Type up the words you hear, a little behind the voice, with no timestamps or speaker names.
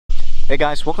Hey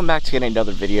guys, welcome back to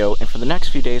another video, and for the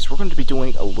next few days we're going to be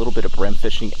doing a little bit of brim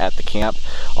fishing at the camp.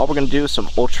 All we're going to do is some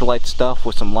ultralight stuff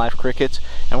with some live crickets,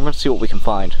 and we're going to see what we can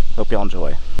find. Hope y'all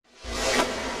enjoy.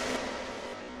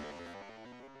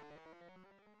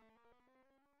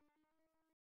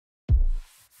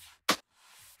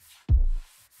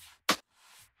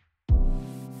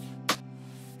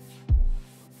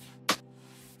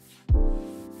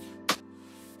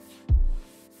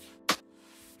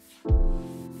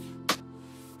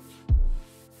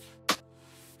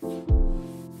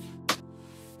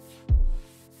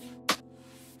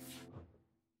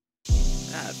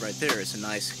 That right there is a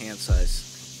nice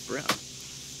hand-sized brim.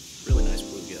 Really nice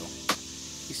bluegill.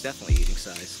 He's definitely eating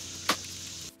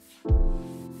size.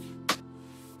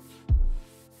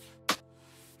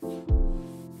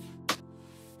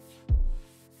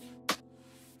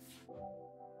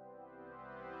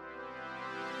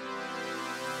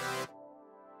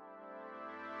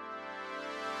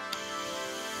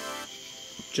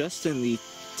 Just in the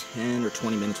 10 or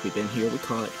 20 minutes we've been here, we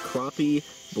caught crappie,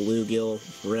 bluegill,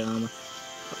 brim,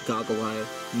 goggle eye,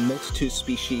 multitude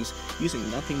species, using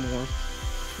nothing more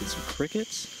than some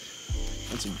crickets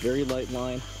and some very light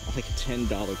line on like a $10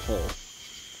 pole.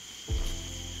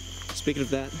 Speaking of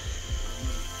that,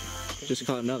 just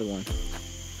caught another one,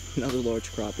 another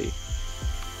large crappie.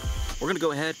 We're gonna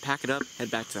go ahead, pack it up, head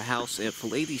back to the house and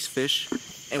fillet these fish.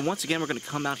 And once again, we're gonna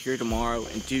come out here tomorrow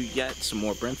and do yet some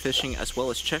more brim fishing, as well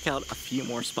as check out a few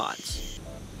more spots.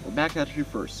 We're back out here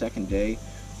for our second day.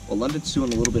 Well, London's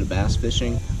doing a little bit of bass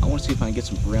fishing. I want to see if I can get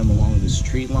some brim along this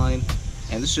tree line.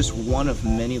 And this is just one of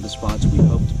many of the spots we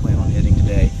hope to plan on hitting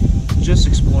today. Just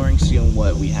exploring, seeing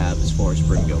what we have as far as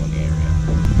brim go in the area.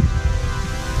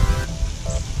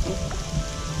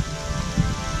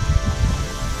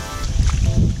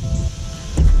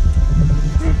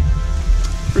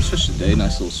 First fish today,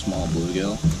 nice little small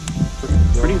bluegill.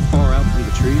 Pretty far out through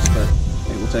the trees, but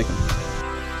hey, we'll take them.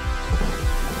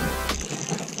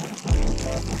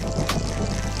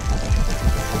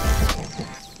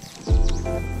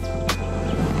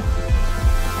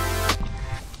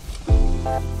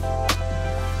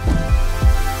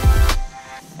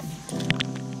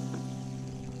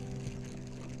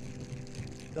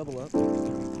 Double up.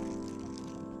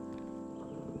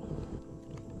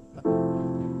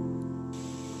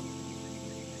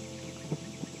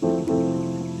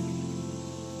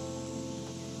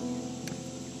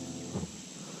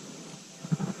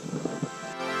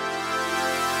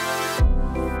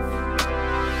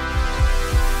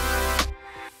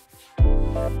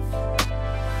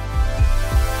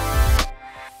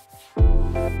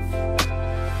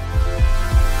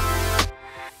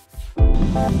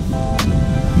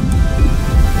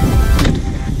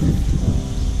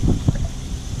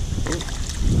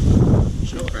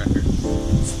 Shellcracker.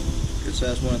 Good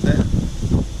size one at that.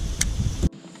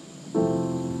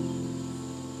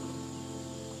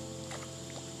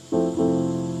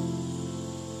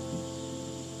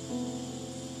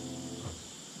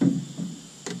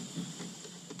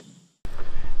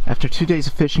 After 2 days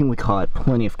of fishing, we caught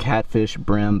plenty of catfish,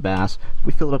 brim, bass.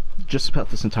 We filled up just about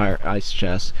this entire ice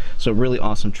chest. So a really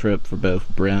awesome trip for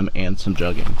both brim and some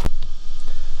jugging.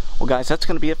 Well guys, that's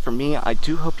going to be it for me. I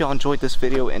do hope y'all enjoyed this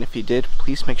video, and if you did,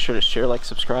 please make sure to share, like,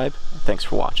 subscribe. Thanks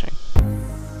for watching.